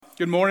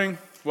Good morning.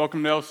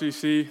 Welcome to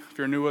LCC. If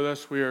you're new with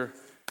us, we are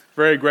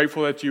very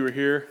grateful that you are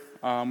here.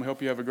 We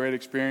hope you have a great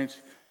experience.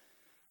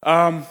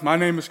 My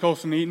name is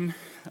Colson Eaton.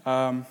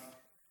 I've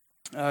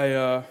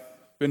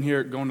been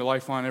here going to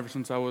Lifeline ever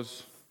since I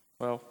was,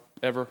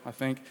 ever, I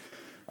think.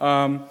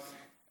 I'm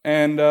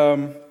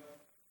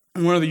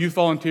one of the youth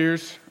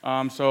volunteers.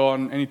 So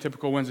on any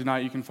typical Wednesday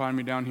night, you can find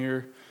me down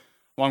here,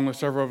 along with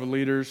several other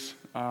leaders,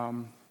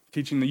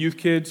 teaching the youth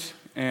kids,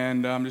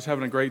 and just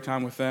having a great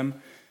time with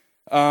them.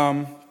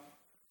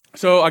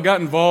 So I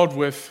got involved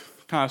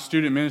with kind of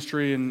student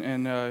ministry and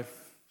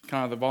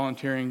kind of the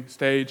volunteering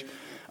stage.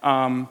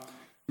 Been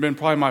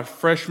probably my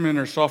freshman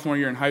or sophomore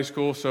year in high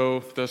school. So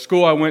the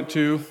school I went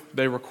to,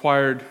 they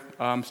required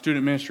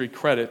student ministry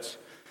credits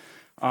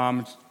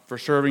for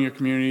serving your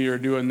community or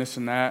doing this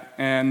and that.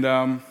 And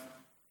a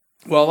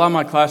lot of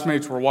my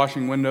classmates were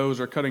washing windows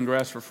or cutting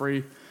grass for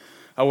free.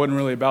 I wasn't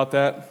really about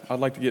that. I'd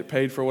like to get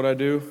paid for what I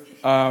do.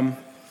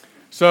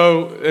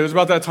 So it was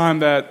about that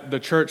time that the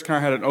church kind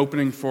of had an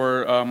opening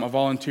for a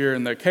volunteer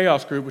in the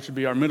Chaos group, which would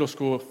be our middle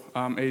school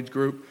age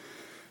group.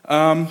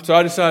 So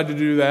I decided to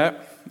do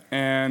that,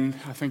 and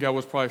I think I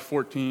was probably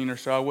 14 or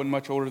so. I wasn't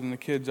much older than the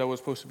kids I was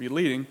supposed to be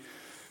leading.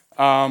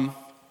 But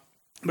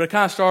it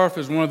kind of started off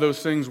as one of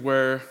those things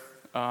where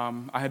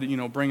I had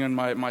to, bring in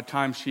my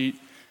timesheet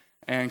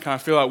and kind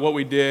of fill out what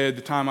we did,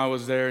 the time I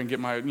was there, and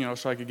get my,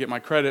 so I could get my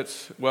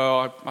credits.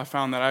 Well, I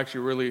found that I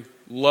actually really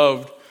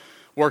loved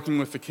working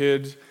with the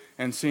kids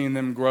and seeing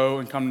them grow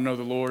and come to know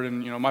the Lord.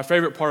 And, my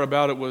favorite part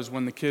about it was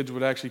when the kids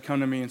would actually come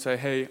to me and say,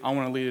 hey, I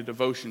want to lead a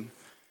devotion.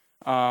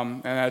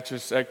 And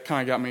that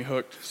kind of got me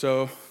hooked.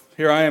 So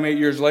here I am 8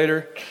 years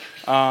later,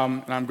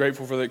 and I'm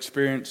grateful for the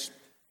experience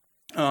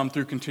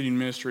through continued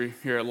ministry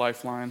here at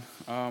Lifeline.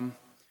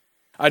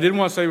 I did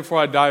want to say before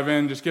I dive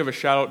in, just give a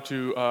shout out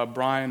to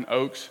Brian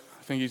Oakes.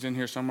 I think he's in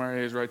here somewhere.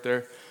 He is right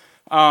there.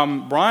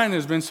 Brian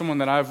has been someone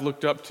that I've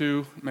looked up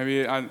to.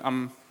 Maybe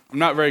I'm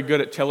not very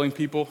good at telling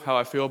people how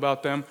I feel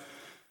about them.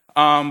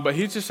 But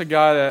he's just a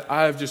guy that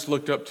I've just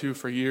looked up to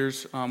for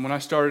years. When I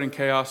started in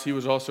Chaos, he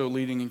was also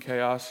leading in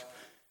Chaos.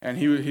 And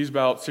he's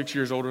about 6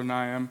 years older than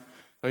I am.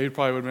 So he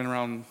probably would have been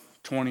around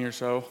 20 or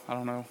so. I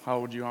don't know how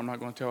old you are. I'm not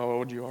going to tell how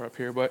old you are up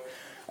here. But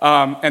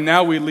and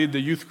now we lead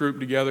the youth group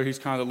together. He's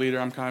kind of the leader.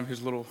 I'm kind of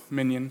his little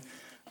minion.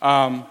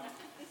 But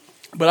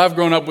I've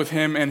grown up with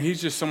him, and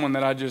he's just someone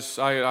that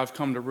I've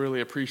come to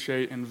really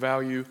appreciate and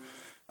value.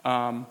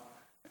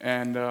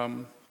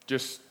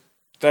 Just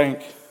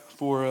thank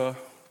for,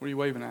 what are you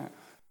waving at?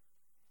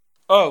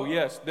 Oh,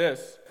 yes,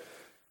 this.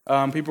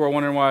 People are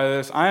wondering why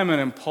this. I am an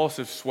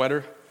impulsive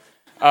sweater.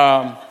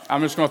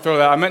 I'm just going to throw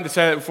that. I meant to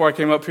say it before I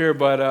came up here,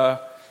 but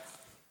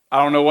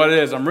I don't know what it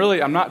is. I'm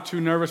not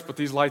too nervous, but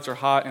these lights are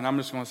hot, and I'm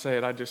just going to say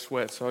it. I just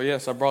sweat. So,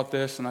 yes, I brought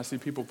this, and I see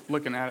people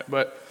looking at it,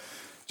 but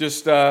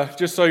just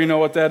so you know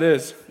what that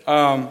is.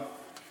 But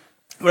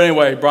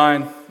anyway,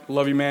 Brian,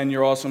 love you, man.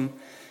 You're awesome.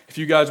 If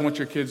you guys want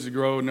your kids to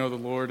grow, know the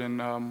Lord,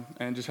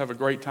 and just have a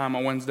great time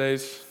on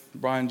Wednesdays,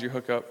 Brian's your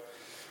hookup.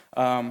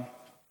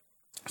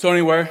 So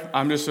anyway,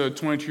 I'm just a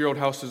 22-year-old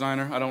house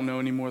designer. I don't know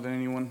any more than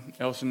anyone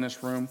else in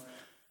this room,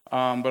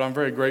 but I'm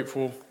very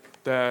grateful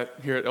that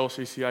here at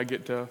LCC I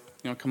get to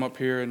come up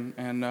here,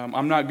 and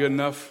I'm not good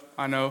enough,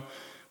 I know,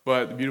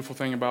 but the beautiful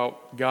thing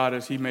about God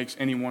is He makes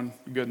anyone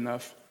good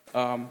enough.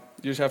 You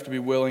just have to be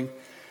willing.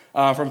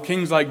 From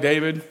kings like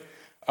David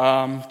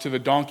to the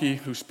donkey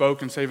who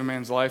spoke and saved a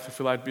man's life, I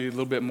feel like it'd be a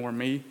little bit more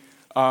me.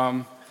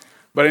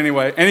 But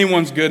anyway,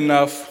 anyone's good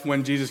enough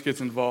when Jesus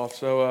gets involved.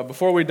 So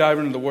before we dive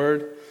into the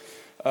Word,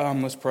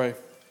 let's pray.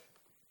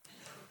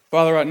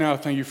 Father, right now,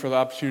 thank you for the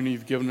opportunity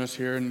you've given us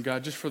here, and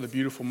God, just for the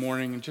beautiful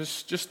morning and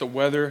just the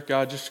weather.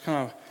 God, just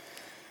kind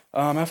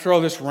of, after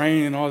all this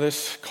rain and all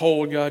this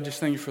cold, God, just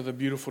thank you for the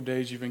beautiful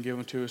days you've been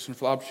given to us and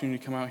for the opportunity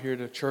to come out here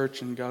to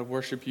church and, God,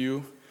 worship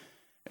you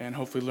and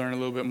hopefully learn a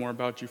little bit more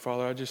about you,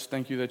 Father. I just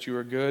thank you that you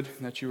are good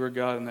and that you are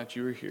God and that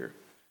you are here.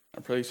 I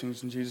pray these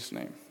things in Jesus'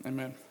 name.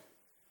 Amen.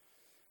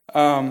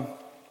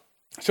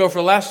 So for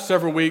the last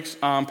several weeks,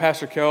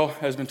 Pastor Kel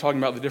has been talking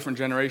about the different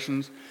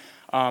generations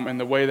and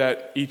the way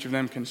that each of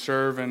them can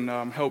serve and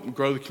help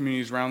grow the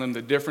communities around them,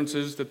 the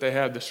differences that they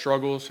have, the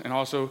struggles, and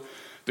also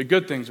the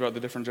good things about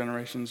the different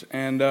generations.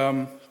 And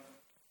so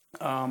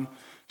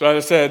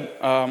as I said,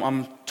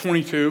 I'm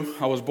 22.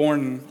 I was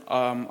born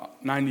in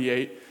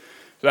 98.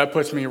 So that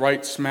puts me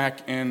right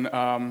smack in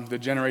the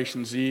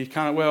Generation Z,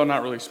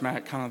 not really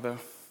smack, kind of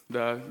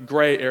the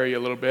gray area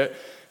a little bit.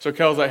 So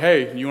Kel's like,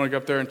 hey, you want to go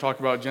up there and talk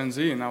about Gen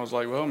Z? And I was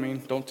like, well,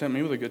 don't tempt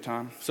me with a good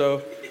time.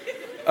 So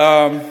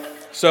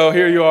so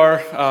here you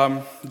are,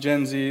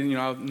 Gen Z,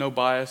 no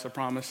bias, I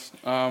promise.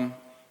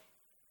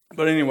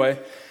 But anyway,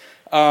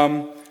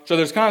 so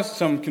there's kind of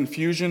some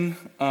confusion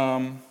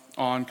on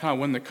kind of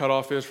when the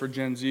cutoff is for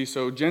Gen Z.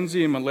 So Gen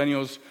Z and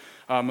millennials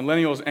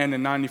end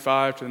in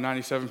 95 to the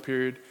 97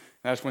 period.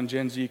 That's when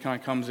Gen Z kind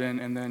of comes in,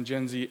 and then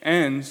Gen Z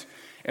ends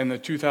in the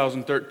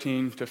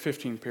 2013 to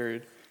 15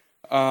 period.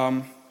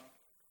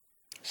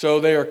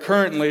 So they are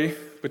currently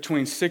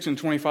between 6 and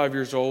 25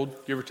 years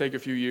old, give or take a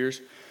few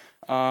years.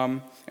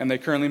 And they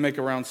currently make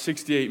around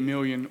 68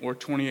 million, or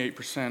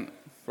 20%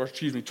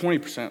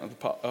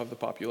 of the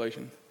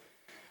population.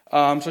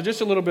 So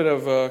just a little bit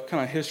of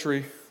kind of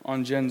history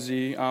on Gen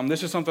Z.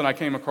 This is something I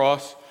came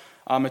across.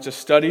 It's a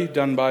study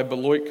done by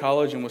Beloit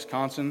College in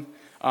Wisconsin.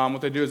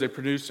 What they do is they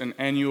produce an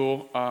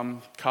annual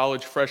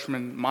college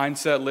freshman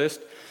mindset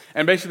list,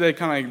 and basically they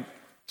kind of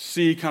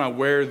see kind of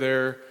where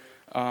their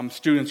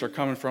students are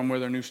coming from, where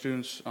their new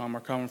students are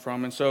coming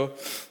from. And so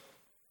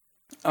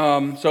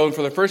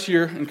for their first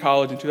year in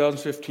college in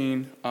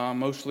 2015,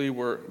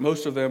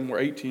 most of them were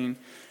 18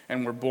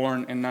 and were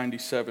born in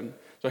 97.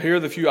 So here are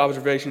the few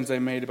observations they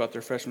made about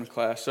their freshman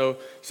class. So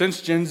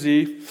since Gen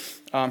Z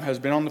has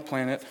been on the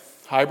planet,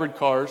 hybrid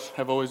cars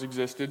have always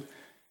existed.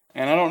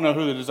 And I don't know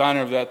who the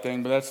designer of that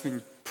thing, but that's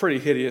pretty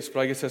hideous.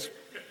 But I guess that's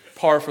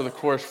par for the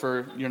course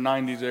for your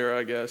 90s era,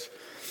 I guess.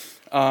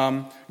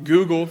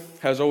 Google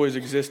has always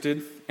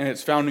existed, and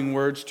its founding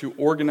words to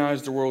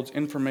organize the world's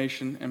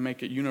information and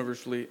make it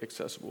universally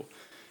accessible.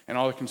 And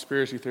all the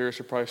conspiracy theorists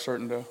are probably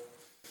starting to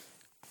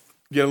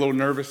get a little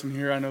nervous in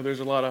here. I know there's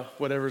a lot of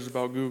whatevers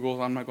about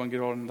Google. I'm not going to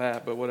get all into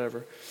that, but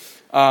whatever.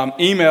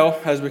 Email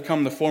has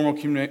become the formal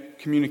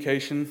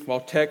communication, while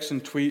texts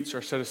and tweets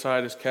are set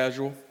aside as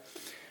casual.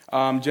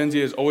 Gen Z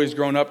has always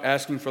grown up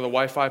asking for the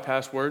Wi-Fi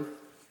password.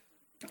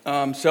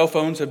 Cell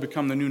phones have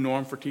become the new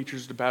norm for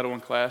teachers to battle in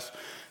class.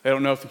 They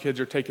don't know if the kids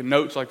are taking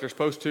notes like they're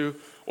supposed to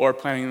or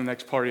planning the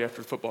next party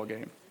after the football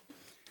game.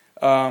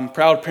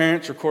 Proud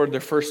parents record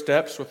their first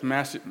steps with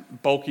massive,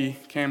 bulky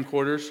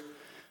camcorders.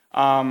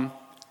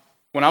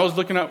 When I was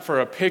looking up for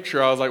a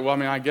picture, I was like, well, I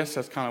mean, I guess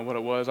that's kind of what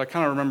it was. I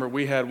kind of remember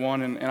we had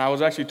one, and I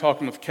was actually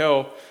talking with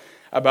Kel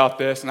about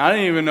this, and I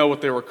didn't even know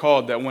what they were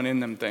called that went in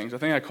them things. I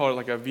think I called it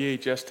like a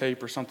VHS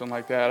tape or something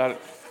like that.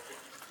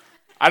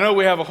 I know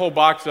we have a whole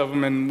box of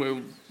them, and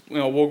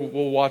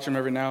we'll watch them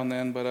every now and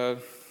then, but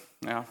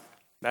yeah,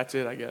 that's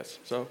it, I guess.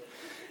 So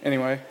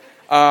anyway,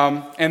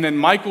 and then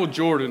Michael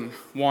Jordan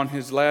won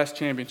his last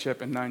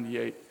championship in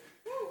 '98,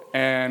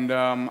 and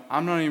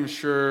I'm not even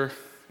sure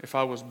if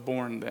I was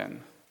born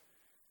then,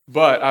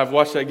 but I've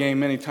watched that game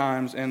many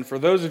times, and for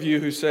those of you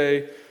who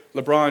say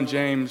LeBron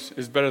James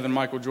is better than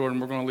Michael Jordan,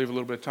 we're going to leave a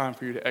little bit of time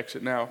for you to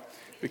exit now,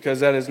 because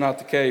that is not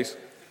the case.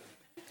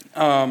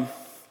 So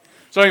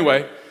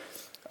anyway,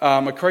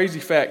 a crazy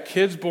fact,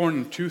 kids born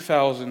in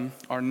 2000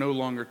 are no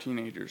longer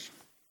teenagers.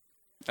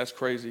 That's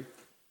crazy.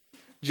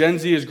 Gen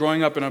Z is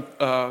growing up in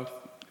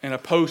a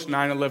post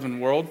 9/11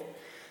 world.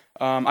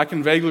 I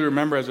can vaguely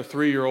remember as a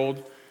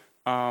 3-year-old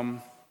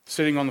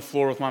sitting on the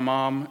floor with my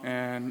mom,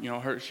 and I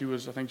think she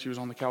was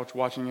on the couch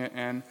watching it,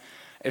 and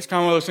it's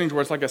kind of one of those things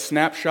where it's like a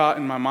snapshot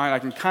in my mind. I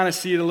can kind of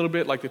see it a little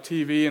bit like the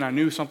TV, and I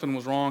knew something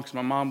was wrong because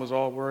my mom was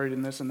all worried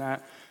and this and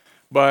that,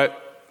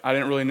 but I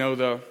didn't really know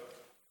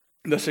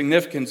the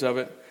significance of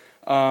it.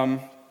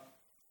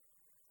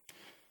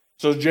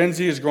 So Gen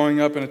Z is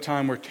growing up in a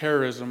time where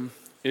terrorism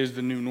is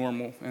the new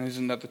normal, and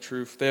isn't that the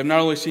truth? They have not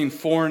only seen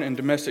foreign and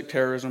domestic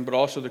terrorism, but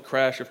also the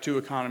crash of two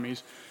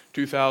economies,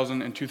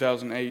 2000 and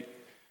 2008.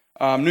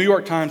 New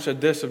York Times said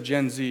this of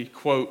Gen Z,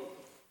 quote,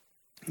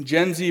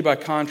 Gen Z, by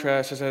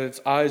contrast, has had its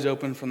eyes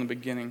open from the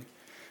beginning,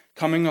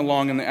 coming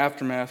along in the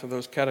aftermath of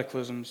those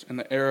cataclysms in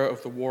the era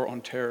of the War on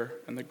Terror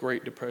and the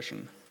Great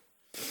Depression.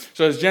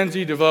 So as Gen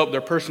Z develop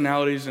their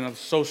personalities in a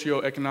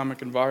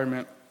socio-economic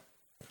environment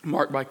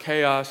marked by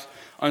chaos,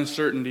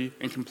 uncertainty,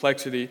 and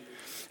complexity,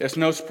 it's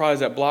no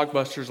surprise that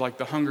blockbusters like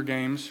The Hunger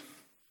Games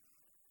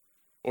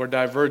or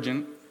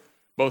Divergent,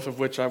 both of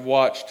which I've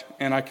watched,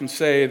 and I can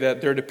say that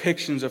their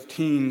depictions of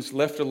teens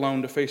left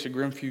alone to face a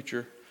grim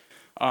future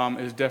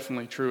is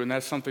definitely true. And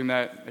that's something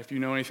that, if you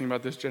know anything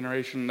about this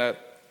generation,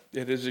 that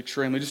it is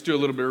extremely. Just do a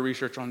little bit of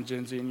research on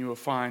Gen Z and you will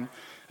find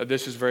that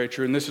this is very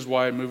true. And this is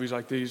why movies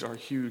like these are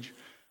huge.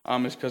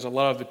 Is because a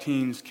lot of the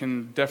teens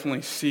can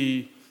definitely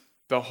see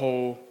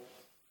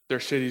their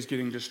cities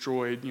getting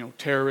destroyed,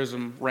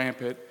 terrorism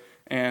rampant,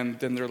 and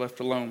then they're left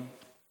alone.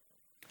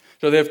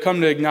 So they have come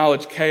to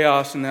acknowledge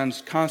chaos and then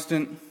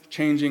constant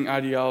changing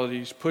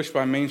ideologies pushed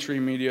by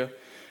mainstream media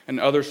and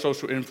other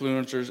social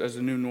influencers as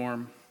the new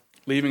norm,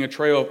 leaving a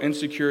trail of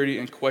insecurity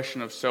and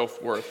question of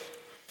self-worth.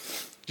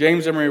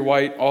 James Emery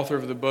White, author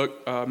of the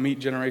book Meet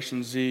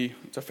Generation Z,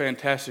 it's a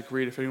fantastic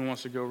read if anyone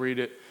wants to go read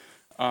it.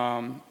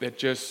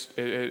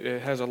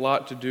 It has a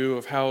lot to do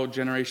of how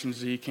Generation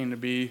Z came to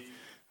be.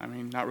 I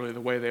mean, not really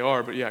the way they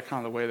are, but yeah,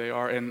 kind of the way they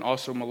are, and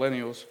also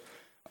millennials.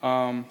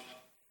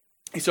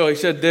 So he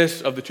said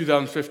this of the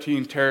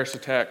 2015 terrorist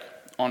attack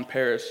on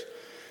Paris.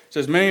 It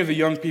says, many of the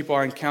young people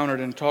I encountered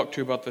and talked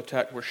to about the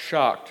attack were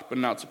shocked but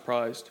not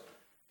surprised.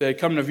 They had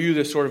come to view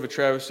this sort of a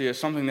travesty as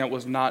something that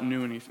was not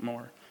new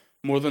anymore.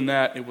 More than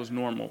that, it was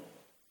normal.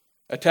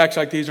 Attacks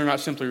like these are not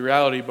simply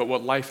reality, but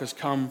what life has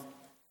come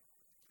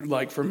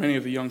like for many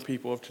of the young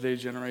people of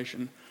today's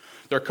generation.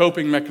 Their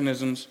coping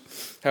mechanisms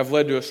have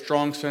led to a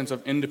strong sense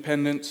of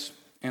independence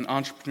and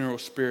entrepreneurial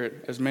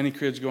spirit, as many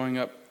kids growing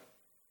up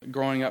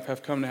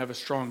have come to have a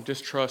strong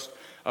distrust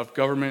of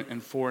government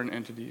and foreign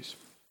entities.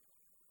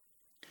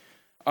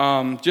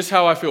 Just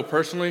how I feel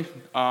personally,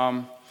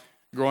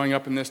 growing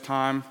up in this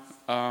time,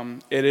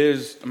 It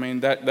is,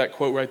 that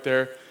quote right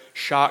there,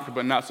 shocked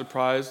but not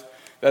surprised.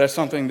 That is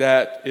something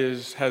that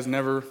has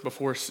never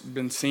before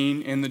been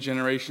seen in the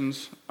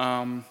generations.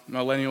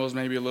 Millennials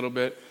maybe a little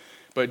bit,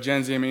 but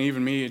Gen Z,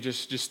 even me,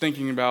 just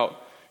thinking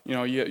about,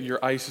 your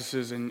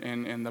ISIS's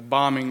and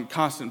the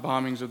constant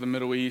bombings of the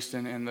Middle East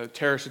and the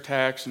terrorist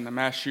attacks and the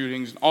mass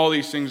shootings and all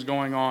these things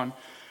going on.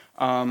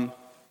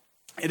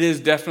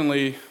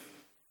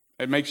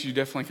 It makes you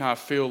definitely kind of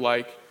feel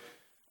like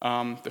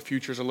the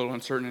future is a little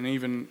uncertain, and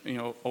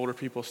even older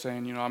people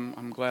saying,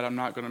 I'm glad I'm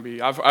not going to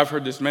be. I've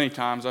heard this many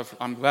times.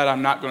 I'm glad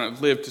I'm not going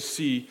to live to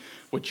see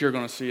what you're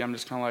going to see. I'm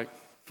just kind of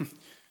like,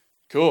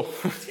 cool,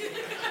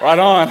 right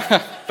on,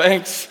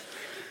 thanks.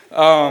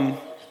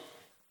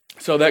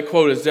 So that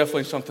quote is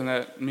definitely something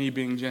that me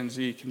being Gen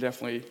Z can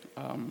definitely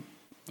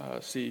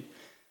see.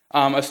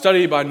 A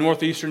study by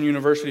Northeastern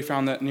University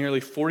found that nearly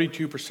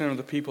 42% of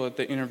the people that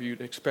they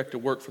interviewed expect to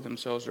work for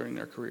themselves during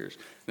their careers.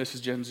 This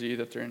is Gen Z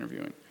that they're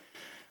interviewing.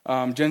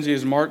 Gen Z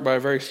is marked by a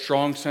very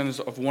strong sense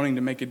of wanting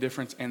to make a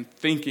difference and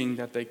thinking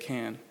that they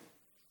can.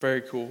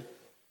 Very cool.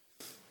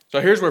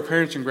 So here's where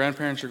parents and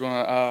grandparents are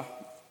going to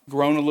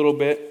groan a little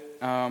bit.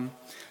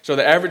 So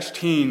the average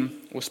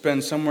teen will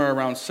spend somewhere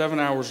around 7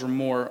 hours or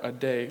more a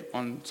day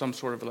on some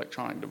sort of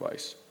electronic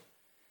device.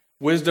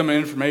 Wisdom and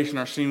information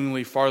are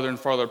seemingly farther and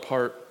farther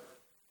apart,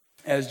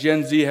 as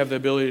Gen Z have the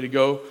ability to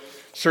go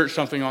search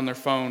something on their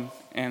phone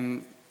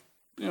and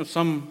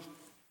some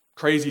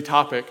crazy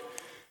topic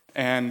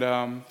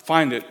and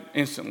find it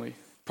instantly.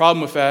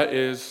 Problem with that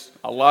is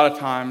a lot of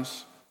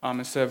times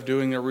instead of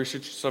doing their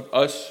research,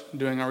 us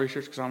doing our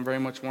research, because I'm very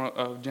much one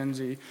of Gen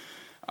Z,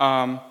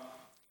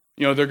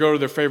 they go to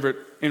their favorite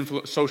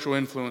social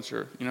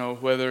influencer,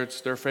 whether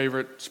it's their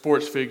favorite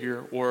sports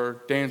figure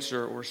or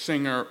dancer or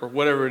singer or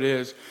whatever it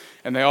is,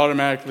 and they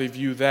automatically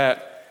view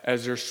that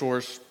as their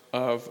source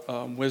of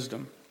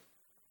wisdom.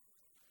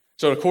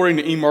 So according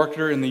to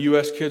eMarketer, in the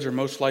U.S., kids are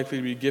most likely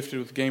to be gifted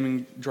with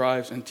gaming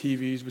drives and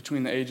TVs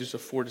between the ages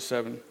of 4 to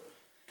 7.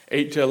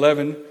 8 to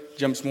 11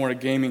 jumps more to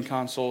gaming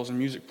consoles and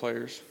music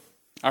players.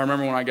 I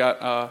remember when I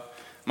got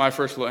my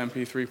first little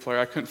MP3 player,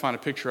 I couldn't find a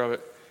picture of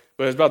it,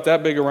 but it was about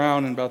that big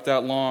around and about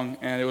that long,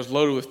 and it was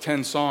loaded with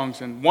 10 songs,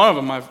 and one of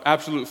them, my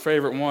absolute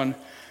favorite one,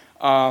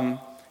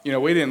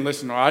 we didn't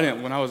listen,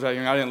 when I was that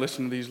young, I didn't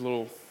listen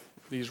to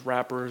these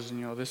rappers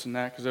and this and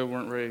that, because they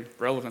weren't really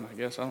relevant, I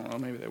guess. I don't know,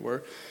 maybe they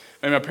were.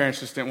 Maybe my parents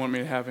just didn't want me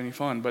to have any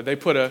fun, but they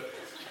put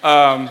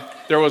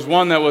there was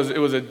one it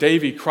was a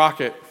Davy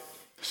Crockett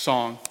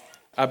song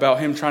about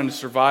him trying to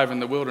survive in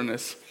the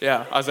wilderness.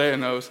 Yeah, Isaiah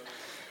knows.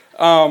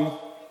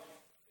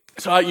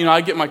 So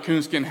I get my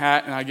coonskin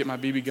hat and I get my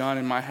BB gun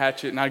and my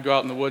hatchet and I'd go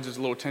out in the woods as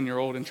a little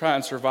 10-year-old and try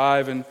and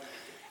survive. And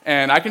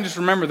I can just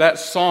remember that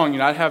song.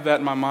 I'd have that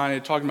in my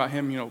mind, talking about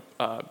him,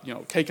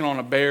 taking on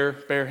a bear,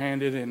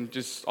 barehanded, and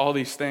just all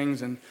these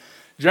things. And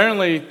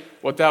generally,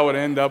 what that would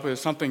end up is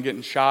something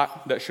getting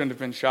shot that shouldn't have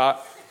been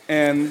shot,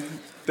 and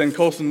then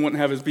Colson wouldn't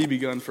have his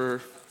BB gun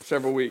for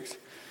several weeks.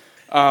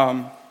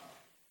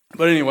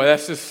 But anyway,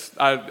 that's just,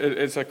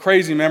 it's a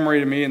crazy memory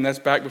to me, and that's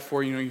back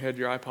before, you had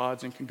your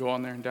iPods and could go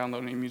on there and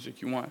download any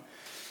music you want.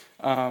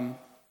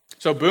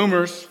 So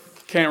boomers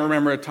can't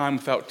remember a time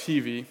without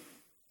TV.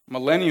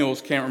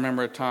 Millennials can't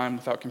remember a time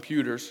without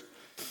computers.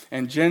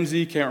 And Gen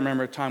Z can't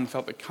remember a time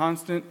without the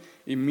constant,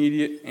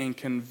 immediate, and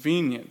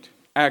convenient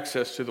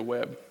access to the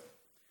web.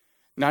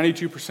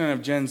 92%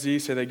 of Gen Z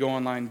say they go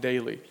online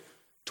daily.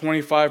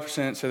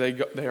 25% say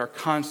they are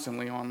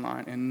constantly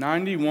online. And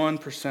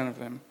 91% of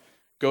them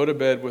go to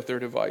bed with their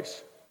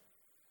device.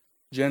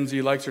 Gen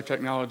Z likes their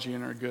technology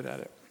and are good at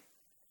it.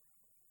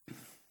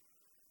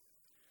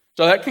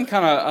 So that can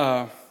kind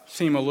of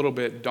seem a little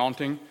bit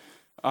daunting.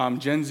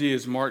 Gen Z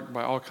is marked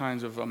by all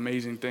kinds of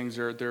amazing things.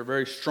 They're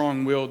very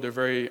strong-willed. They're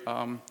very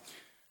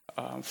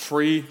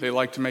free. They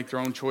like to make their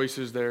own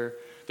choices. They're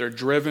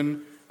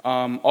driven,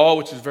 all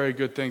which is very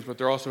good things, but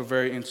they're also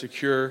very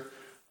insecure.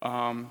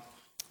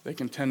 They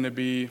can tend to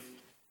be,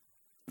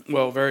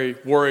 very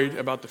worried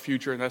about the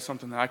future, and that's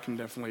something that I can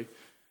definitely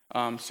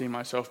see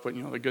myself. But,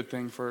 the good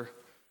thing for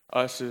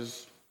us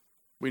is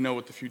we know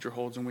what the future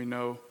holds, and we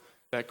know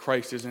that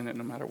Christ is in it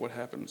no matter what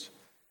happens.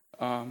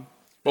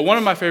 But one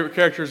of my favorite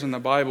characters in the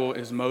Bible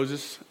is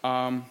Moses.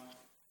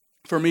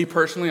 For me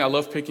personally, I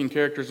love picking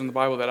characters in the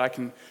Bible that I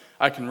can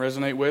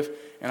resonate with,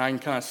 and I can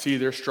kind of see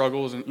their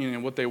struggles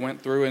and what they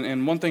went through.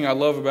 And one thing I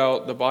love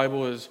about the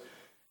Bible is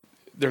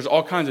there's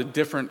all kinds of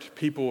different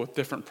people with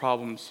different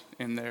problems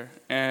in there,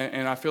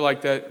 and I feel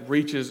like that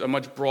reaches a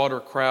much broader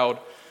crowd.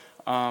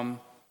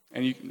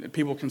 And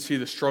people can see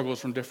the struggles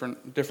from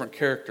different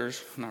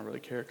characters, not really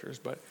characters,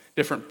 but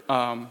different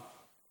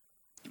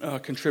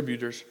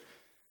contributors.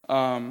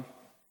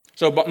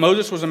 So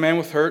Moses was a man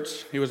with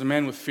hurts. He was a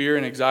man with fear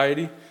and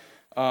anxiety.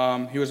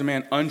 He was a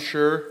man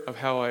unsure of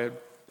how a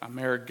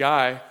married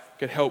guy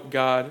could help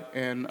God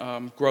and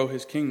grow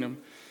his kingdom.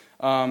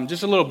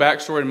 Just a little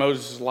backstory to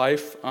Moses'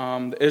 life.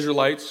 The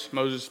Israelites,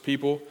 Moses'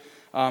 people,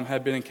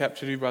 had been in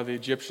captivity by the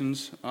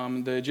Egyptians.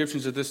 The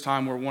Egyptians at this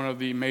time were one of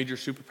the major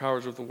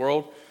superpowers of the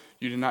world.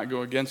 You did not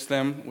go against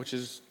them, which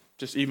is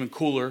just even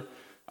cooler,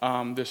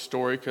 this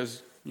story,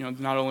 because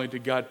not only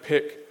did God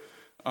pick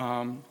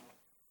one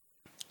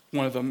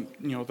of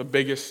the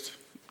biggest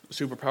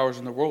superpowers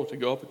in the world to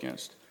go up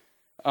against.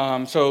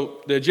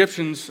 So the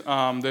Egyptians,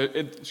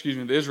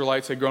 the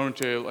Israelites had grown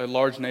into a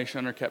large nation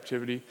under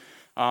captivity.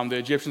 The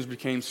Egyptians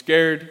became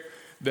scared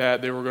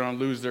that they were going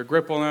to lose their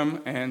grip on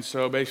them, and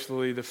so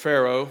basically the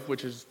Pharaoh,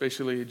 which is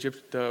basically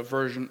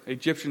the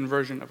Egyptian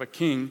version of a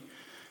king,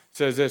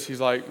 says this.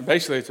 He's like,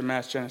 basically it's a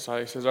mass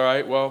genocide. He says, all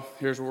right, well,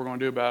 here's what we're going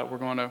to do about it. We're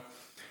going to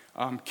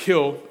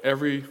kill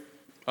every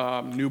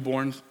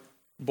newborn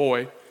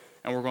boy,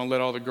 and we're going to let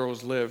all the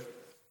girls live.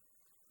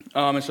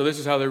 And so this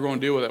is how they're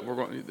going to deal with it. We're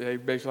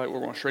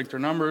going to shrink their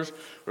numbers.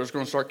 We're just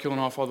going to start killing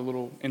off all the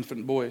little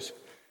infant boys.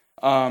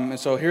 And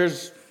so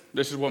this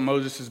is what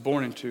Moses is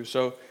born into.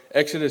 So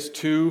Exodus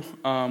 2,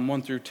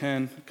 1 through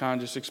 10 kind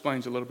of just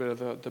explains a little bit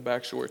of the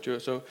backstory to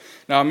it. So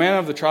now a man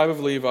of the tribe of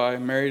Levi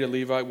married a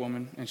Levite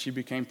woman, and she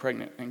became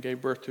pregnant and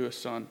gave birth to a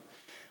son.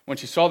 When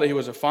she saw that he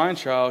was a fine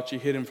child, she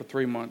hid him for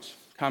 3 months.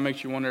 Kind of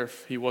makes you wonder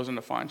if he wasn't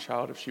a fine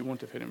child, if she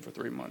wouldn't have hid him for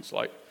 3 months.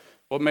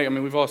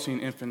 We've all seen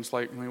infants, he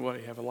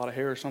have a lot of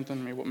hair or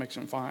something? What makes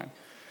them fine?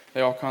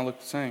 They all kind of look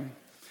the same.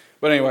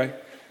 But anyway,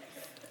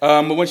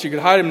 but when she could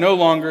hide him no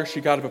longer, she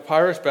got a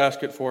papyrus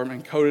basket for him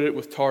and coated it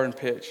with tar and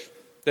pitch.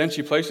 Then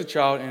she placed the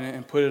child in it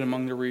and put it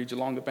among the reeds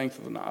along the banks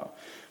of the Nile,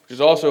 which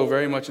is also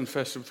very much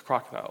infested with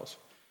crocodiles.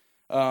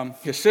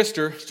 His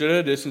sister stood at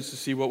a distance to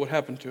see what would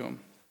happen to him.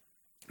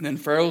 Then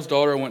Pharaoh's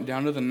daughter went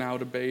down to the Nile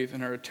to bathe,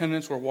 and her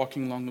attendants were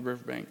walking along the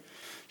riverbank.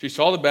 She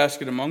saw the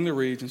basket among the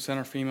reeds and sent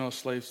her female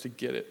slaves to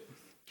get it.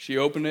 She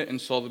opened it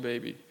and saw the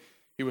baby.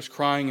 He was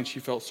crying, and she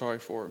felt sorry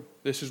for him.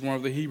 "This is one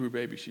of the Hebrew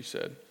babies," she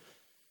said.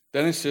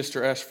 Then his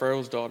sister asked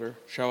Pharaoh's daughter,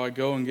 "Shall I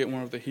go and get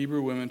one of the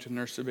Hebrew women to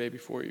nurse the baby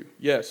for you?"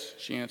 "Yes,"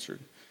 she answered.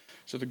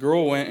 So the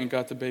girl went and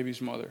got the baby's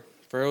mother.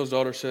 Pharaoh's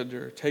daughter said to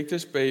her, "Take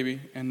this baby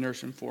and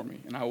nurse him for me,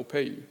 and I will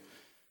pay you."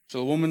 So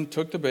the woman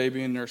took the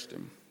baby and nursed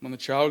him. When the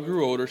child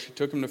grew older, she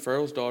took him to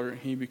Pharaoh's daughter, and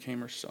he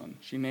became her son.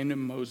 She named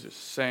him Moses,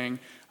 saying,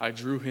 "I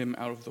drew him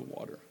out of the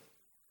water."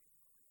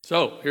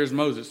 So here's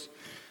Moses.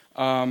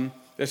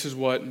 This is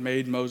what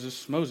made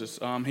Moses Moses.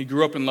 He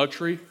grew up in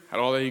luxury, had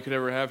all that he could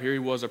ever have. Here he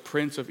was, a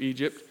prince of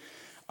Egypt.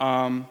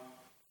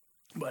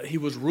 But he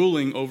was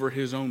ruling over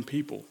his own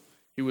people.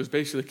 He was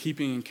basically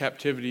keeping in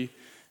captivity,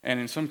 and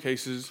in some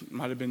cases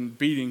might have been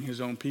beating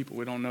his own people.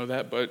 We don't know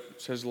that, but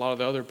it says a lot of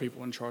the other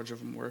people in charge of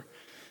him were.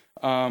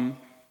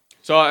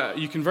 So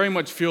you can very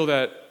much feel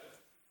that,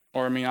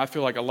 I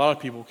feel like a lot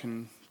of people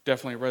can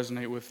definitely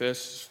resonate with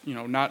this,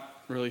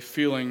 not really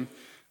feeling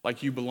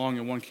like you belong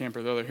in one camp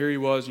or the other. Here he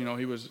was,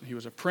 he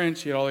was a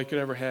prince, he had all he could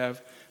ever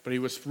have, but he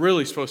was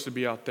really supposed to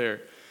be out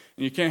there.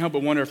 And you can't help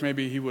but wonder if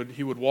maybe he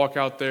would walk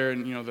out there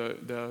and,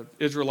 the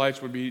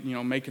Israelites would be,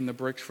 making the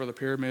bricks for the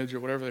pyramids or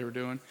whatever they were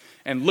doing,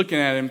 and looking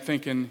at him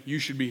thinking, "You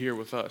should be here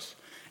with us."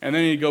 And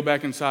then he'd go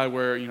back inside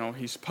where,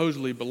 he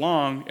supposedly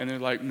belonged, and they're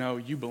like, "No,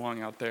 you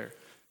belong out there."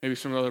 Maybe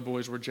some other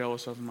boys were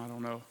jealous of him, I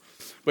don't know.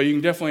 But you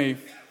can definitely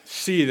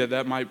see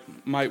that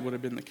might would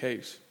have been the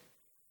case.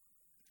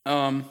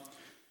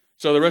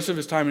 So the rest of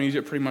his time in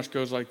Egypt pretty much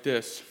goes like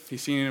this.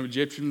 He's seen an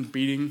Egyptian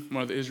beating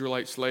one of the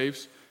Israelite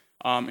slaves.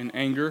 In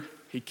anger,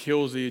 he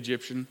kills the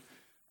Egyptian.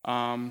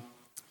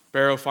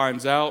 Pharaoh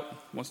finds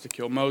out, wants to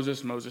kill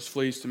Moses. Moses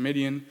flees to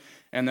Midian,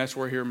 and that's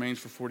where he remains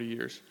for 40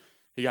 years.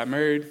 He got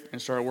married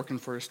and started working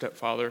for his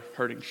stepfather,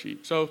 herding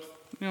sheep. So,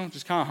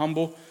 just kind of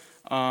humble.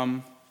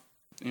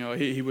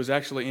 He was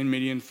actually in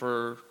Midian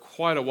for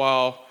quite a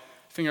while.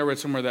 I think I read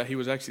somewhere that he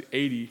was actually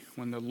 80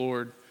 when the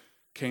Lord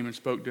came and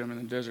spoke to him in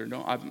the desert.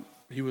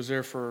 He was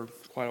there for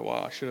quite a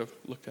while. I should have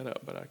looked that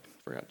up, but I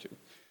forgot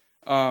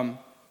to.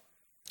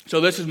 So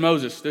this is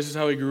Moses. This is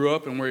how he grew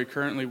up and where he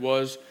currently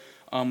was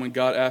when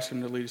God asked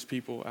him to lead his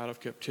people out of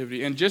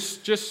captivity. And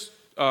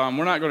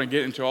we're not going to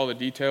get into all the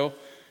detail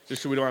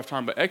just so we don't have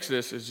time, but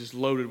Exodus is just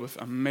loaded with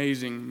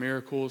amazing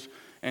miracles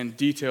and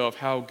detail of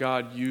how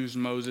God used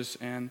Moses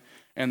and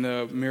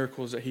the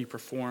miracles that he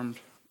performed.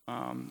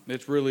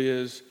 It really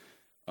is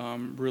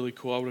really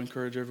cool. I would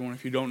encourage everyone,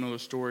 if you don't know the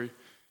story,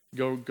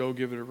 go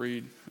give it a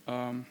read.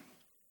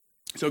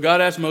 So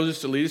God asked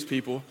Moses to lead his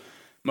people.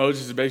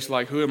 Moses is basically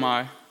like, "Who am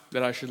I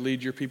that I should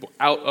lead your people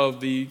out of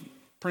the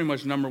pretty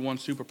much number one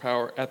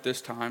superpower at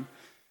this time?"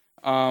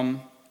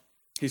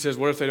 He says,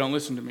 "What if they don't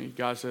listen to me?"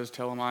 God says,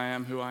 "Tell them I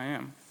am who I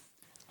am."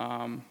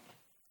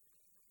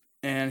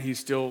 And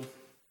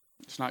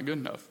it's not good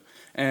enough.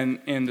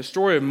 And the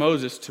story of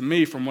Moses, to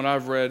me, from what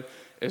I've read,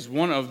 is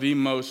one of the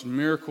most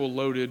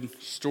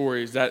miracle-loaded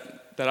stories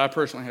that I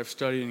personally have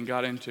studied and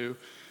got into.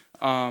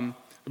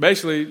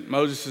 Basically,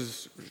 Moses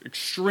is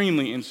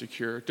extremely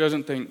insecure,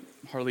 doesn't think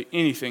hardly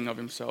anything of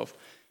himself.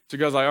 So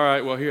God's like, "All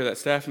right, well, here, that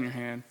staff in your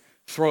hand,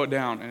 throw it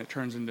down," and it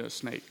turns into a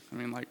snake.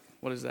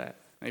 What is that?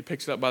 And he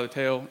picks it up by the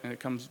tail, and it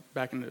comes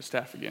back into the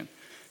staff again.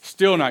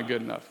 Still not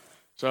good enough.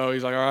 So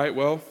he's like, "All right,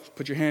 well,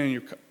 put your hand in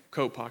your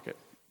coat pocket."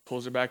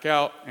 Pulls it back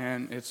out,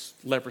 and it's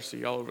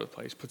leprosy all over the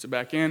place. Puts it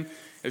back in,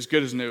 as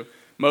good as new.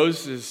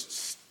 Moses is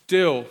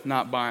still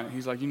not buying it.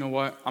 He's like, "You know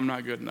what? I'm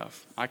not good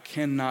enough. I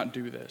cannot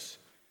do this."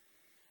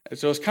 And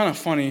so it's kind of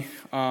funny,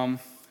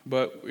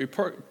 but we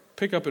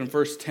pick up in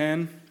verse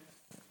 10,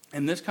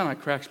 and this kind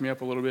of cracks me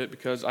up a little bit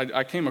because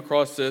I came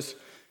across this,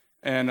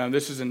 and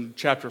this is in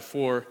chapter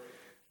 4.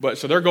 But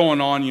so they're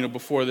going on,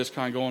 before this,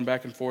 kind of going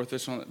back and forth.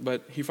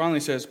 But he finally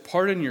says,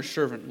 "Pardon your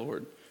servant,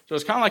 Lord." So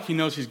it's kind of like he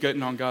knows he's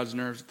getting on God's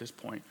nerves at this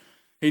point.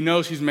 He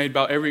knows he's made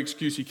about every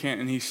excuse he can,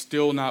 and he's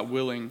still not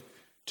willing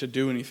to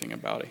do anything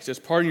about it. He says,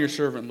 "Pardon your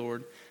servant,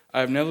 Lord. I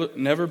have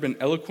never been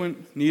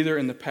eloquent, neither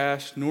in the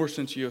past nor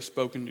since you have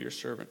spoken to your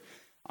servant.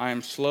 I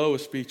am slow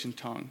of speech and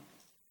tongue."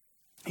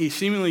 He's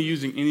seemingly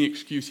using any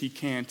excuse he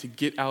can to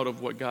get out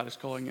of what God is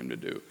calling him to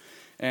do.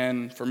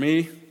 And for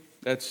me,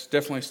 that's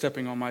definitely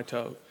stepping on my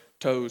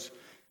toes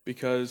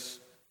because,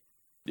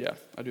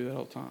 I do that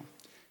all the time.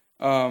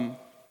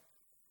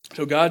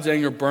 So God's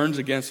anger burns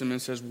against him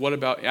and says,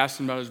 ask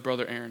him about his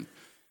brother Aaron.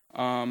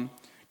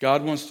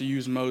 God wants to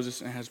use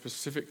Moses and has a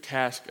specific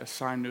task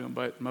assigned to him,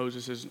 but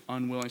Moses is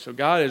unwilling. So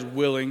God is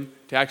willing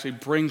to actually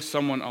bring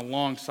someone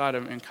alongside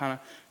him and kind of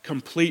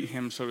complete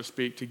him, so to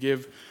speak, to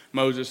give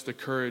Moses the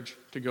courage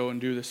to go and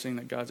do this thing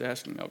that God's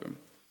asking of him.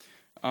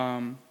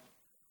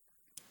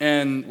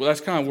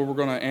 That's kind of where we're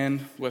going to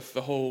end with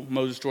the whole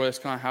Moses story. That's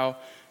kind of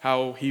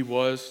how he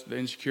was, the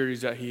insecurities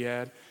that he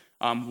had.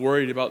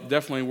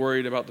 Definitely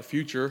worried about the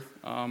future,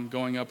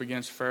 going up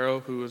against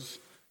Pharaoh, who was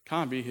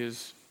kind of be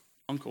his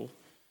uncle,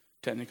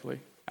 technically.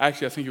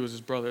 Actually, I think it was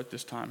his brother at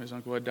this time. His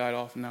uncle had died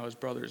off, and now his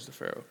brother is the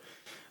Pharaoh.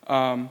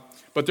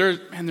 But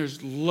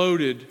there's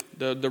loaded,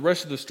 the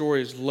rest of the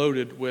story is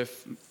loaded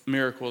with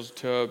miracles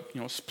to,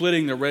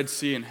 splitting the Red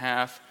Sea in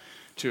half,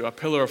 to a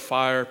pillar of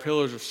fire,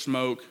 pillars of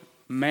smoke,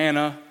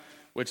 manna,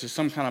 which is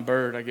some kind of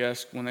bird, I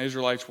guess, when the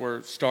Israelites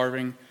were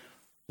starving,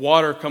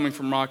 water coming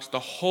from rocks. The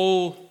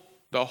whole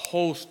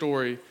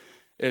story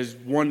is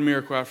one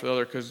miracle after the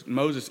other, because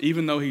Moses,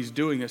 even though he's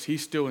doing this,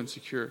 he's still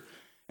insecure.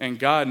 And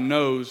God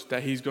knows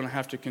that he's going to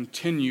have to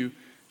continue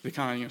to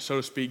kind of, so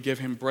to speak, give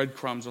him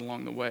breadcrumbs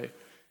along the way.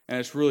 And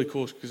it's really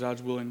cool because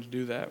God's willing to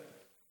do that.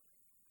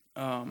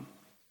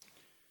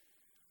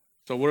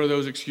 So what are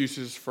those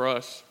excuses for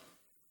us?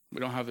 We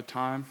don't have the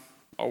time.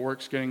 Our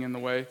work's getting in the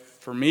way.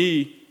 For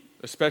me,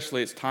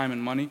 especially, it's time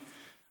and money.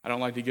 I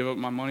don't like to give up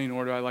my money,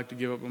 nor do I like to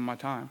give up my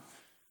time.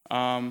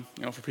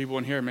 For people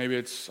in here, maybe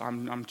it's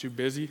I'm too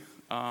busy.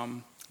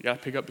 You got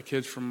to pick up the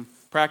kids from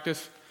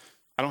practice.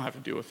 I don't have to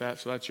deal with that,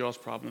 so that's y'all's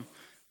problem.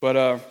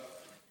 But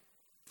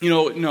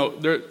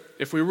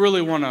if we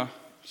really want to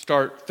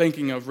start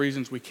thinking of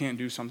reasons we can't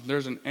do something,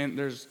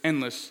 there's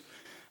endless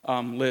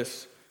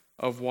lists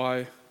of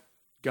why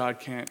God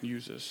can't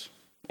use us,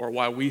 or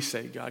why we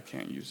say God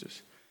can't use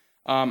us.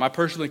 I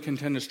personally can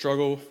tend to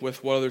struggle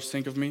with what others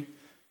think of me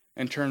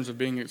in terms of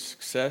being a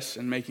success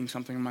and making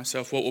something of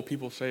myself. What will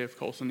people say of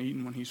Colson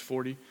Eaton when he's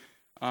 40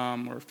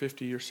 or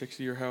 50 or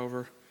 60 or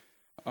however?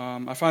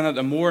 I find that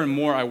the more and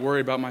more I worry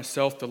about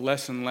myself, the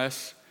less and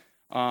less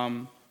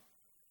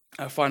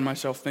I find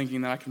myself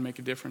thinking that I can make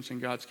a difference in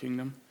God's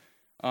kingdom.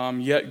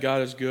 Yet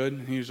God is good,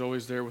 and he's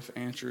always there with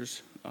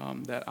answers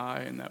that I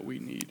and that we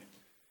need.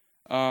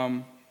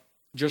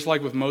 Just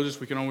like with Moses,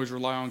 we can always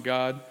rely on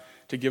God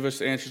to give us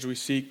the answers we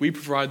seek. We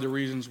provide the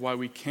reasons why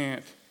we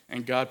can't,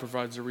 and God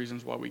provides the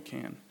reasons why we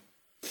can.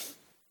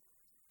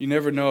 You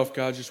never know if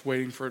God's just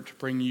waiting for it to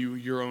bring you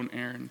your own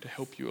errand to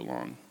help you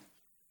along,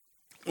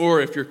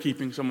 or if you're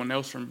keeping someone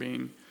else from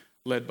being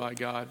led by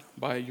God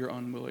by your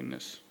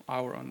unwillingness,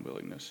 our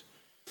unwillingness.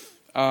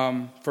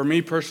 For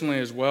me personally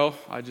as well,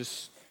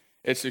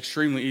 it's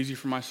extremely easy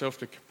for myself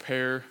to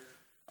compare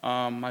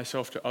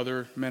myself to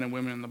other men and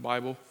women in the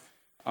Bible.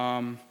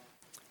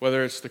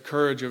 Whether it's the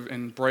courage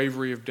and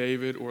bravery of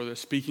David or the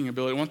speaking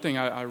ability. One thing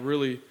I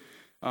really,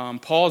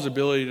 Paul's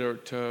ability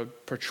to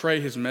portray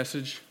his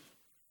message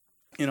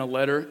in a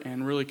letter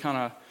and really kind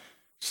of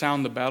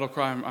sound the battle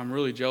cry. I'm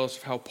really jealous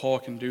of how Paul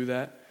can do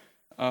that.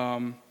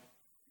 But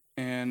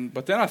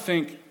then I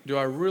think, do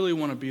I really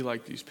want to be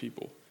like these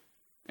people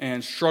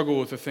and struggle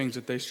with the things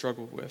that they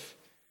struggled with?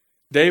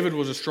 David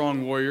was a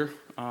strong warrior.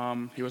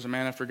 He was a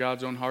man after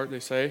God's own heart, they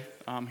say.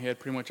 He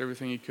had pretty much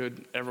everything he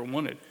could ever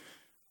wanted.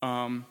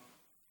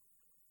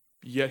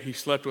 Yet he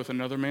slept with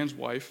another man's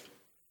wife,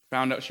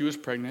 found out she was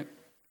pregnant,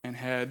 and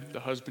had the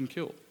husband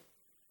killed.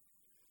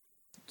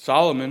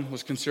 Solomon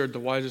was considered the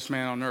wisest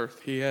man on earth.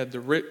 He had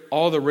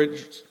all the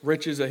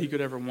riches that he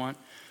could ever want.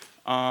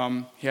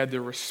 He had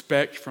the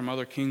respect from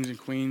other kings and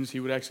queens.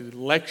 He would actually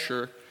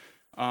lecture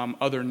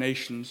other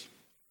nations.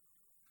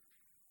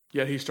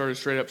 Yet he started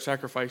straight up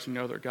sacrificing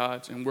to other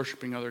gods and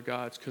worshiping other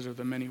gods because of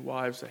the many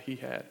wives that he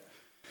had.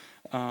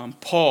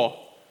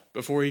 Paul,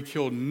 before he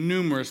killed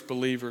numerous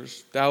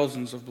believers,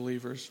 thousands of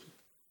believers,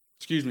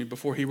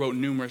 before he wrote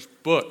numerous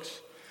books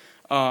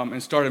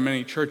and started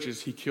many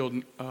churches,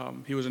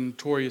 he was a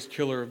notorious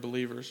killer of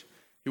believers.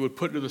 He would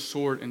put to the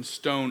sword and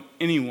stone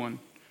anyone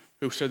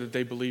who said that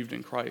they believed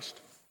in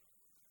Christ.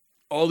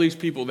 All these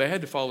people, they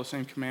had to follow the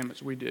same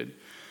commandments we did.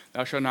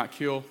 Thou shalt not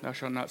kill, thou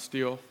shalt not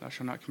steal, thou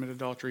shalt not commit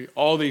adultery.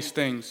 All these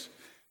things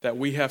that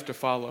we have to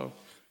follow,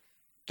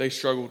 they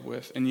struggled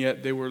with, and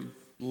yet they were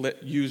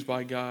used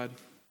by God.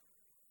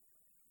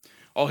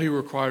 All he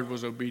required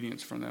was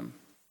obedience from them.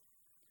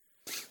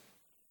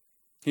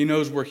 He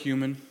knows we're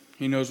human.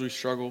 He knows we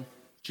struggle.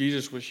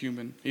 Jesus was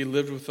human. He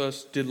lived with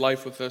us, did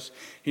life with us.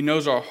 He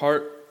knows our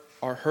heart,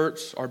 our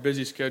hurts, our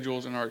busy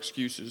schedules, and our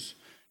excuses.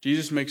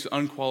 Jesus makes the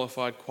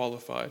unqualified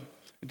qualified.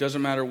 It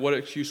doesn't matter what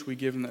excuse we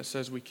give him that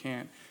says we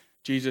can't.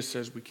 Jesus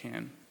says we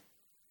can.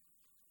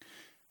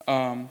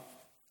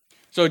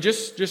 So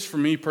just for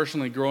me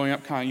personally, growing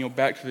up, kind of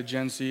back to the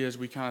Gen Z, as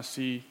we kind of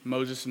see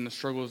Moses and the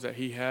struggles that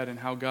he had, and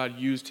how God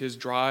used his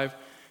drive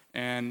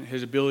and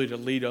his ability to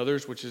lead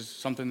others, which is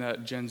something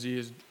that Gen Z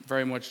is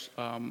very much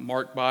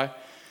marked by.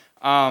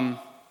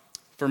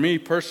 For me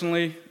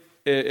personally,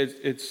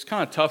 it's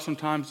kind of tough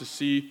sometimes to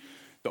see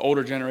the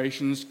older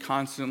generations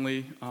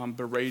constantly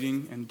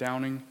berating and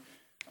downing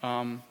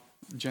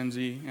Gen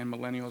Z and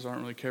millennials. I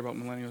don't really care about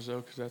millennials,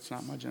 though, because that's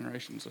not my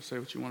generation, so say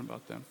what you want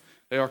about them.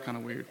 They are kind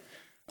of weird.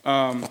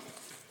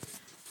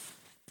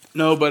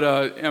 No, but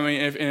I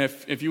mean,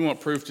 if you want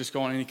proof, just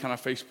go on any kind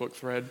of Facebook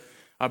thread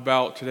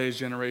about today's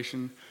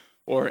generation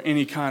or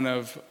any kind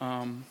of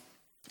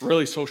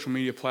really social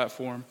media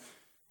platform.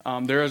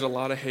 There is a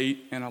lot of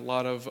hate and a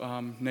lot of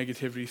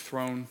negativity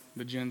thrown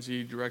the Gen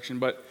Z direction,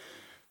 but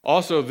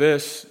also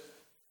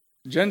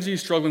Gen Z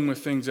is struggling with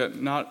things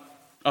that not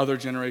other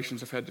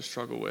generations have had to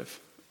struggle with.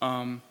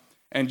 And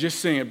just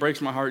seeing, it breaks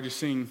my heart just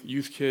seeing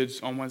youth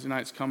kids on Wednesday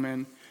nights come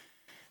in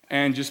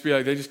and just be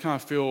like, they just kind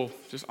of feel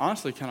just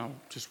honestly kind of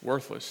just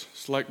worthless.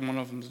 Select one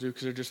of them to do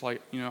because they're just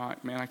like,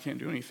 man, I can't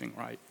do anything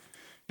right.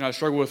 I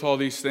struggle with all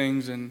these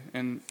things,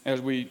 and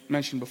as we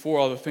mentioned before,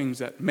 all the things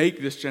that make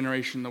this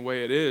generation the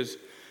way it is,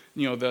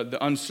 the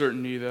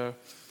uncertainty, the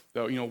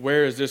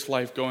where is this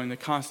life going, the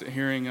constant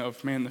hearing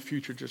of, man, the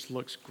future just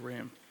looks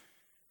grim.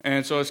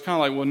 And so it's kind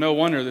of like, well, no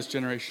wonder this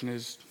generation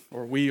is,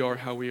 or we are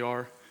how we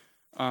are.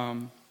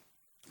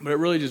 But it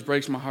really just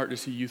breaks my heart to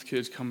see youth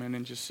kids come in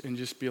and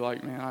just be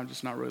like, man, I'm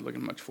just not really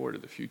looking much forward to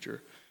the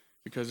future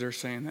because they're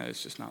saying that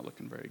it's just not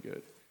looking very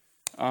good.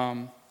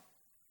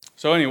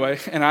 So anyway,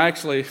 and I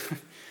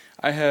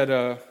had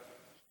a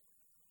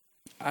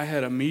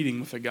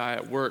meeting with a guy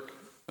at work.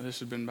 This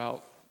had been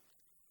about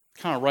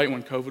kind of right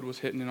when COVID was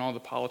hitting and all the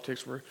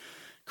politics were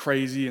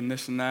crazy and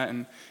this and that.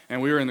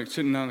 And we were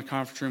sitting down in the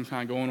conference room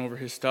kind of going over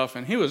his stuff.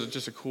 And he was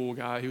just a cool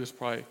guy. He was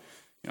probably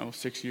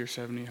 60 or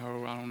 70,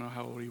 however, I don't know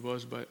how old he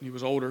was, but he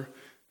was older.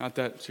 Not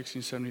that 60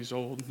 and 70 is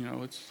old,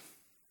 it's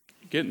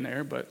getting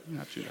there, but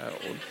not too that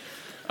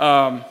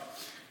old.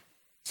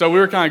 So we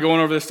were kind of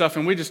going over this stuff,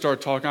 and we just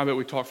started talking. I bet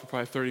we talked for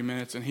probably 30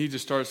 minutes, and he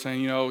just started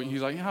saying,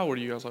 he's like, how old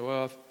are you? I was like,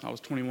 well, I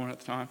was 21 at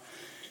the time.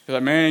 He's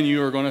like, man,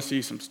 you are going to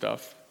see some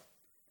stuff.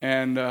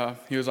 And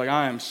he was like,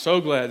 I am so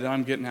glad that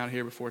I'm getting out of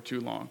here before too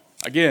long.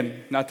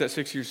 Again, not that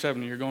 60 or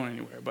 70 you're going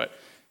anywhere, but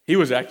he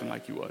was acting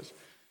like he was.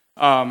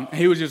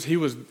 He was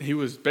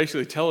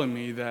basically telling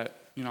me that,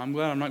 I'm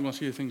glad I'm not going to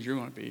see the things you're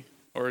going to be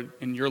or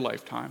in your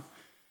lifetime.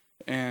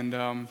 And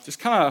I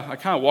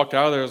kind of walked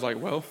out of there. I was like,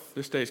 well,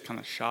 this day's kind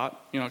of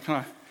shot. Kind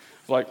of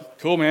like,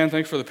 cool, man,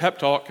 thanks for the pep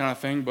talk kind of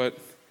thing. But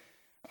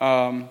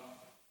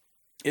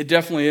it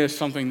definitely is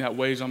something that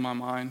weighs on my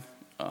mind.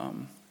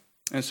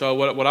 And so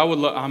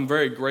what I'm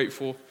very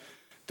grateful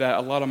that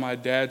a lot of my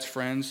dad's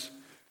friends,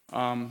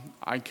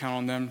 I count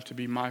on them to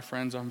be my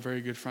friends. I'm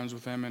very good friends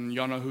with them. And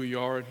y'all know who you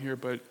are in here,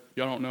 but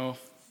y'all don't know.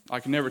 I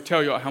can never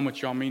tell y'all how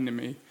much y'all mean to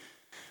me.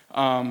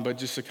 But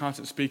just the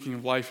constant speaking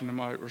of life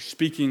or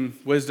speaking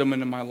wisdom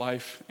into my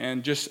life.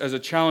 And just as a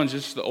challenge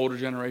just to the older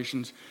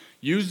generations,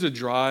 use the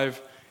drive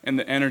and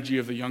the energy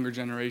of the younger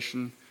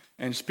generation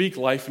and speak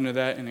life into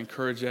that and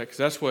encourage that, because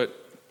that's what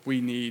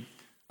we need.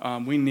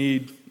 We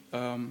need,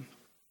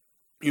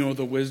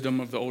 the wisdom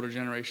of the older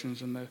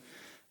generations and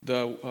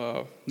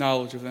the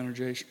knowledge of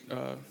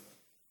the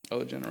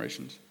other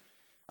generations.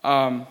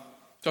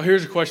 So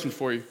here's a question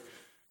for you.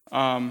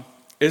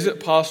 Is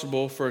it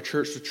possible for a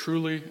church to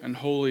truly and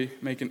wholly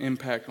make an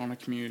impact on a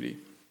community?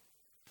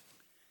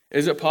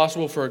 Is it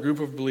possible for a group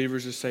of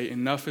believers to say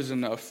enough is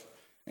enough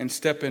and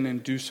step in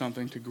and do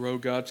something to grow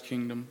God's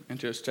kingdom and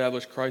to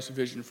establish Christ's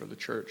vision for the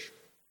church,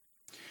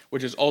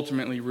 which is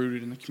ultimately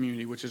rooted in the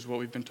community, which is what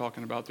we've been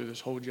talking about through this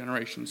whole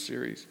generation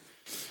series?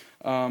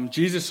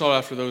 Jesus sought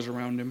after those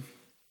around him.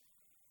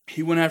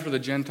 He went after the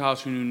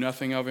Gentiles who knew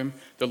nothing of him,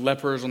 the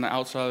lepers on the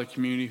outside of the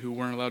community who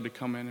weren't allowed to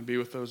come in and be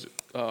with those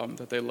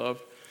that they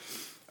loved,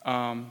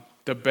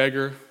 the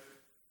beggar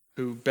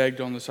who begged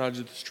on the sides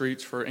of the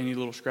streets for any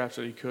little scraps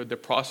that he could, the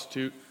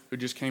prostitute who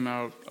just came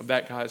out of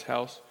that guy's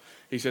house.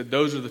 He said,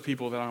 those are the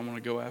people that I want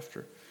to go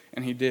after.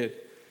 And he did.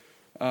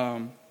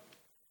 What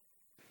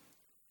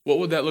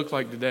would that look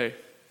like today?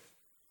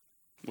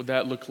 Would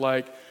that look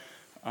like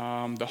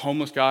the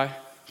homeless guy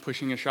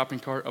pushing a shopping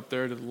cart up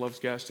there to the Love's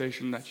gas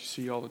station that you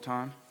see all the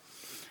time?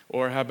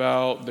 Or how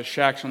about the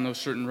shacks on those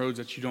certain roads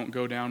that you don't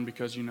go down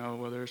because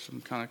there's some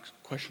kind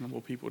of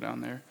questionable people down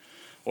there?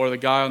 Or the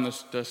guy on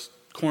the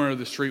corner of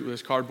the street with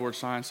his cardboard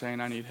sign saying,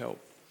 I need help.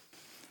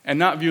 And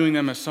not viewing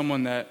them as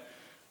someone that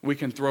we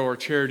can throw our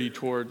charity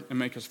toward and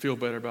make us feel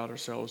better about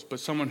ourselves, but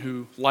someone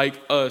who, like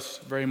us,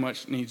 very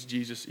much needs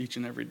Jesus each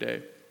and every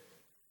day.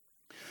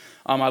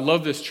 I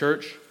love this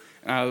church,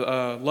 And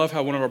I love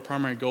how one of our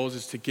primary goals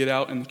is to get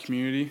out in the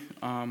community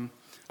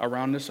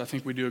around us. I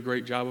think we do a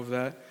great job of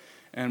that.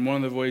 And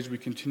one of the ways we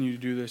continue to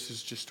do this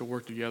is just to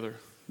work together.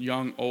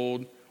 Young,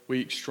 old,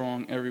 weak,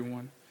 strong,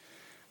 everyone.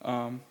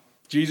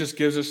 Jesus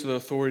gives us the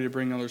authority to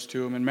bring others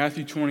to him. In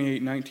Matthew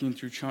 28:19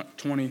 through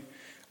 20,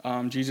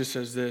 Jesus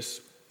says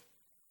this.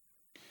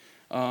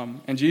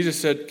 And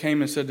Jesus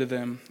came and said to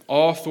them,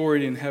 "All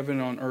authority in heaven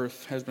and on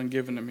earth has been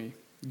given to me.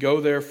 Go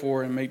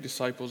therefore and make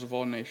disciples of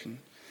all nations,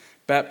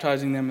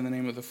 baptizing them in the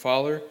name of the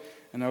Father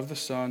and of the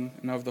Son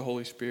and of the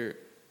Holy Spirit,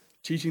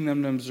 teaching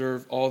them to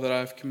observe all that I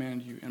have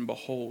commanded you. And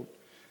behold,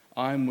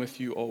 I am with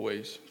you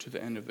always to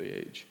the end of the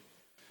age."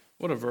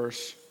 What a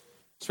verse.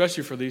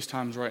 Especially for these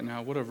times right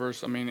now. What a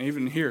verse. I mean,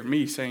 even here,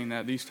 me saying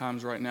that, these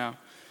times right now.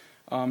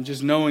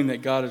 Just knowing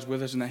that God is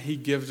with us and that he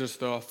gives us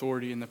the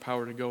authority and the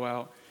power to go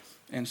out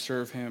and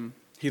serve him.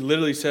 He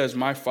literally says,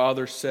 "My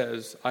Father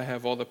says, I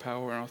have all the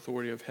power and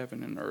authority of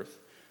heaven and earth.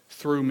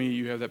 Through me,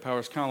 you have that power."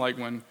 It's kind of like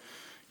when,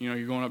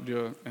 you're going up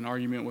to an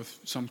argument with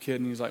some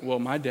kid and he's like, "Well,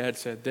 my dad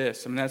said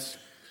this." I mean, that's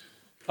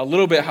a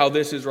little bit how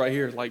this is right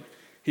here. Like,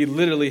 he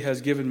literally has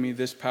given me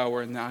this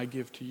power and that I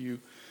give to you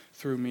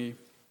through me.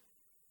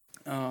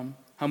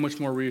 How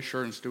much more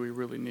reassurance do we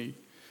really need?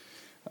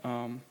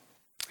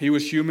 He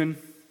was human.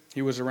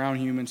 He was around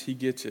humans. He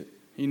gets it.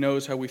 He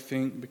knows how we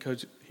think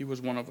because he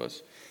was one of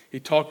us. He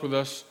talked with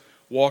us,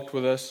 walked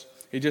with us.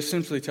 He just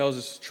simply tells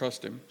us to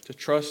trust him, to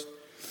trust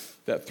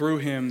that through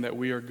him that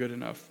we are good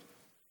enough,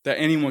 that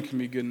anyone can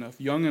be good enough,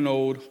 young and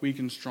old, weak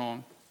and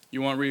strong.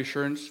 You want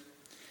reassurance?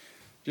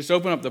 Just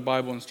open up the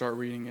Bible and start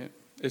reading it.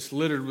 It's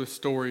littered with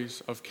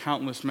stories of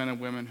countless men and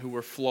women who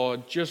were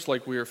flawed just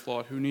like we are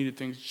flawed, who needed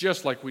things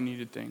just like we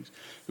needed things,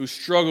 who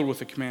struggled with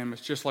the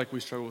commandments just like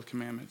we struggle with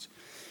commandments.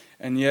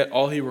 And yet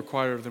all he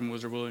required of them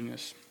was a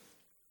willingness.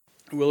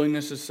 A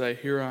willingness to say,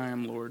 "Here I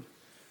am, Lord,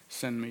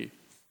 send me."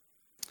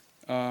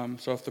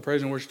 So if the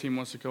praise and worship team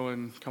wants to go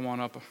and come on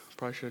up, I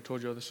probably should have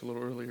told you this a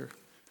little earlier.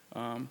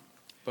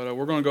 But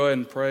we're going to go ahead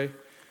and pray,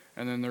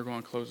 and then they're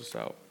going to close us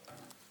out.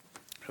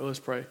 So let's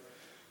pray.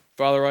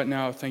 Father, right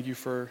now, I thank you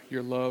for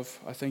your love.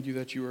 I thank you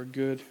that you are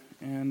good.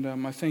 And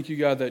I thank you,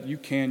 God, that you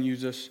can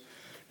use us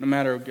no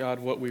matter, God,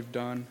 what we've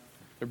done,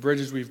 the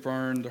bridges we've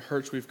burned, the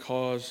hurts we've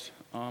caused,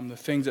 the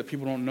things that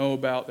people don't know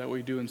about that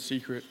we do in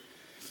secret.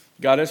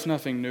 God, it's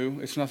nothing new.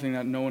 It's nothing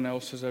that no one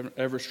else has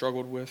ever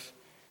struggled with.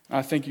 And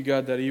I thank you,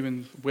 God, that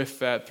even with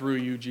that, through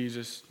you,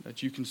 Jesus,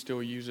 that you can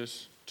still use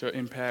us to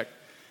impact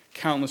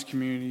countless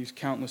communities,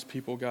 countless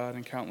people, God,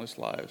 and countless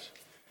lives.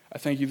 I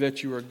thank you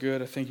that you are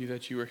good. I thank you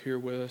that you are here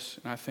with us.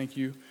 And I thank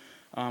you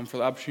for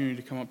the opportunity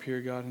to come up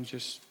here, God, and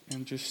just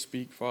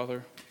speak,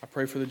 Father. I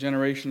pray for the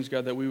generations,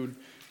 God, that we would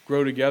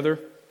grow together.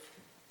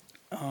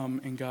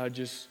 And God,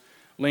 just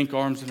link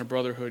arms in a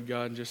brotherhood,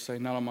 God, and just say,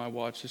 "Not on my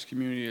watch. This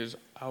community is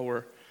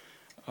our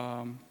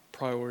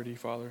priority,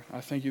 Father."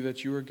 I thank you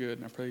that you are good.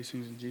 And I pray these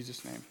things in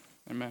Jesus' name.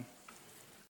 Amen.